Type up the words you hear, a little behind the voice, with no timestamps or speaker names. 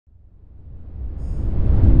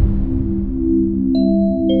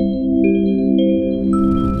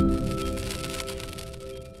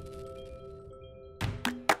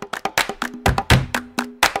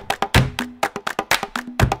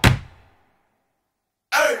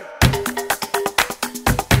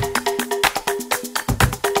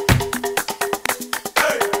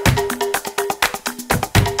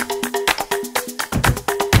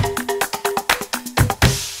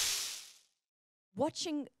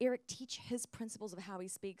Eric teach his principles of how he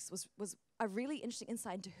speaks was a really interesting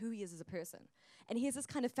insight into who he is as a person. And he has this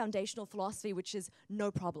kind of foundational philosophy, which is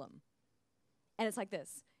no problem. And it's like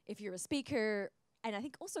this. If you're a speaker, and I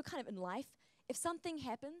think also kind of in life, if something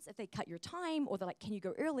happens, if they cut your time or they're like, can you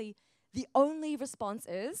go early? The only response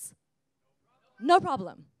is no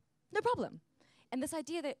problem. No problem. And this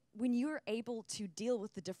idea that when you're able to deal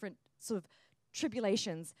with the different sort of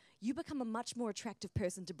tribulations, you become a much more attractive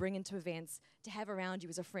person to bring into events, to have around you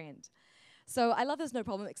as a friend. So I love this no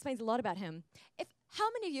problem. It explains a lot about him. How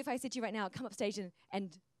many of you, if I said to you right now, come up stage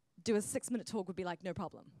and do a 6-minute talk, would be like, no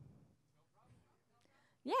problem?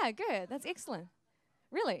 Yeah, good. That's excellent.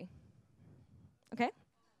 Really? Okay.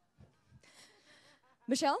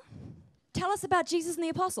 Michelle, tell us about Jesus and the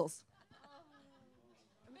apostles.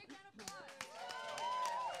 A big round of applause.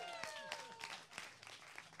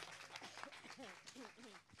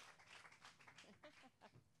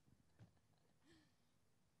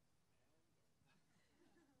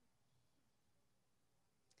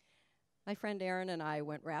 My friend Erin and I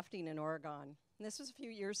went rafting in Oregon, and this was a few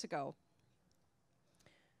years ago.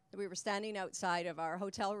 We were standing outside of our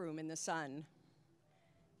hotel room in the sun,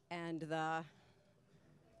 and the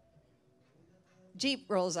Jeep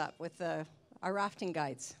rolls up with our rafting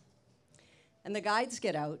guides. And the guides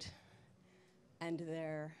get out, and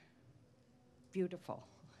they're beautiful.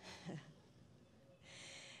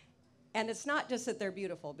 And it's not just that they're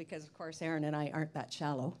beautiful, because, of course, Erin and I aren't that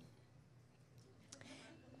shallow.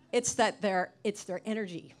 It's that it's their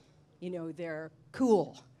energy. You know, they're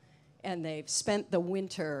cool, and they've spent the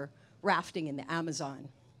winter rafting in the Amazon,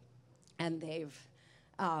 and they've,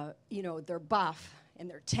 they're buff, and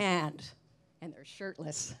they're tanned, and they're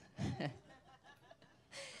shirtless.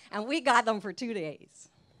 And we got them for 2 days.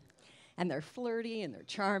 And they're flirty, and they're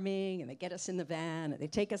charming, and they get us in the van, and they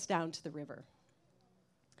take us down to the river.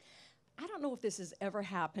 I don't know if this has ever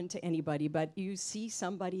happened to anybody, but you see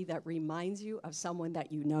somebody that reminds you of someone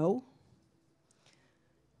that you know.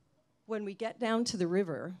 When we get down to the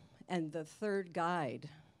river, and the third guide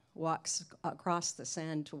walks across the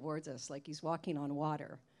sand towards us like he's walking on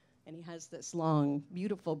water, and he has this long,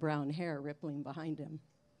 beautiful brown hair rippling behind him.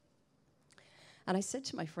 And I said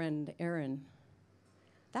to my friend Erin,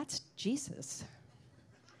 that's Jesus.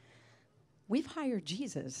 We've hired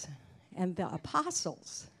Jesus and the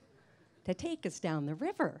apostles to take us down the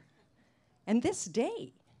river. And this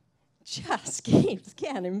day just keeps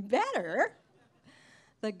getting better.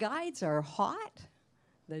 The guides are hot.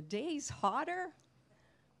 The day's hotter.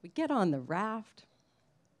 We get on the raft.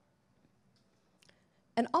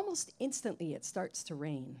 And almost instantly it starts to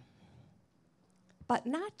rain. But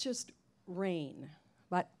not just rain,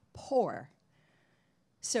 but pour.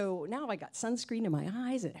 So now I got sunscreen in my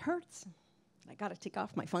eyes. It hurts. I got to take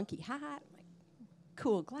off my funky hat, my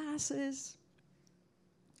cool glasses.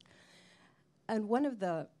 And one of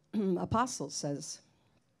the apostles says,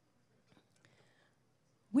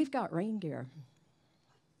 we've got rain gear.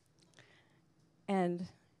 And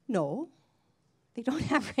no, they don't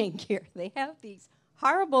have rain gear. They have these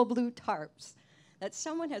horrible blue tarps that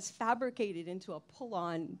someone has fabricated into a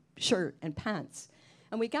pull-on shirt and pants.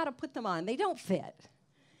 And we got to put them on. They don't fit.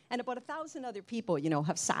 And about 1,000 other people,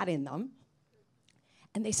 have sat in them.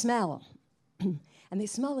 And they smell. And they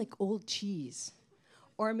smell like old cheese,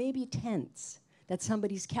 or maybe tents that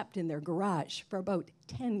somebody's kept in their garage for about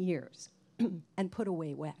 10 years and put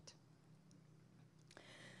away wet.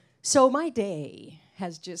 So my day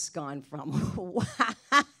has just gone from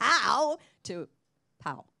wow to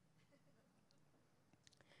pow.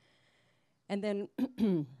 And then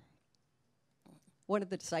one of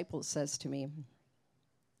the disciples says to me,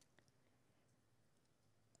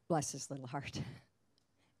 bless his little heart,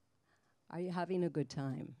 are you having a good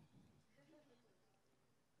time?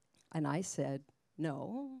 And I said,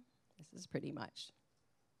 no, this is pretty much,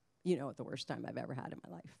 the worst time I've ever had in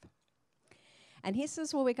my life. And he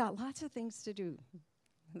says, well, we got lots of things to do.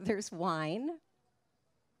 There's wine,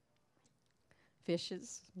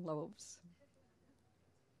 fishes, loaves.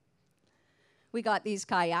 We got these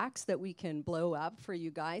kayaks that we can blow up for you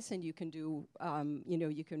guys, and you can do,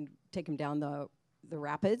 you can take them down the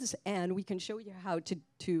rapids, and we can show you how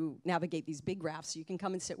to navigate these big rafts. So you can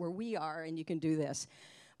come and sit where we are, and you can do this.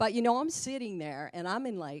 But, I'm sitting there, and I'm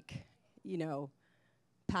in,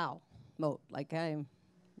 pow mode. Like, I'm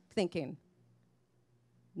thinking,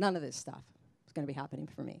 none of this stuff is going to be happening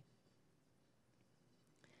for me.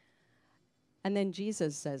 And then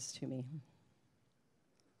Jesus says to me,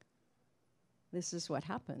 this is what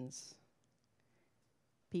happens.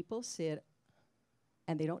 People sit,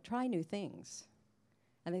 and they don't try new things.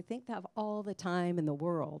 And they think they have all the time in the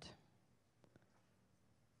world.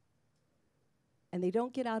 and they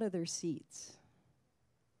don't get out of their seats.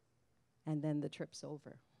 And then the trip's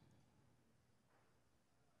over.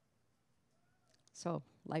 So,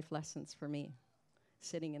 life lessons for me.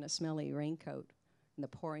 Sitting in a smelly raincoat in the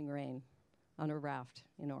pouring rain on a raft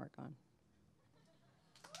in Oregon.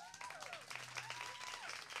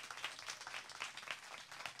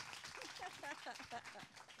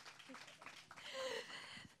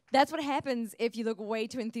 That's what happens if you look way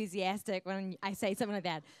too enthusiastic when I say something like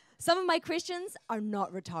that. Some of my questions are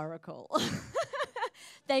not rhetorical.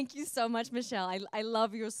 Thank you so much, Michelle. I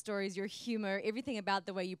love your stories, your humor, everything about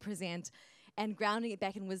the way you present, and grounding it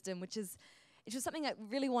back in wisdom, which is something I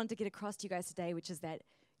really wanted to get across to you guys today, which is that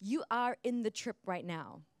you are in the trip right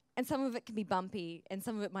now. And some of it can be bumpy, and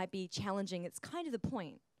some of it might be challenging. It's kind of the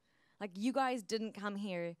point. Like, you guys didn't come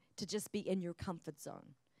here to just be in your comfort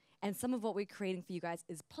zone. And some of what we're creating for you guys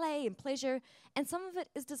is play and pleasure, and some of it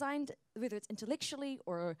is designed, whether it's intellectually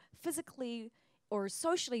or physically or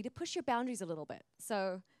socially, to push your boundaries a little bit.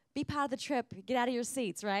 So be part of the trip, get out of your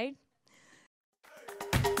seats, right?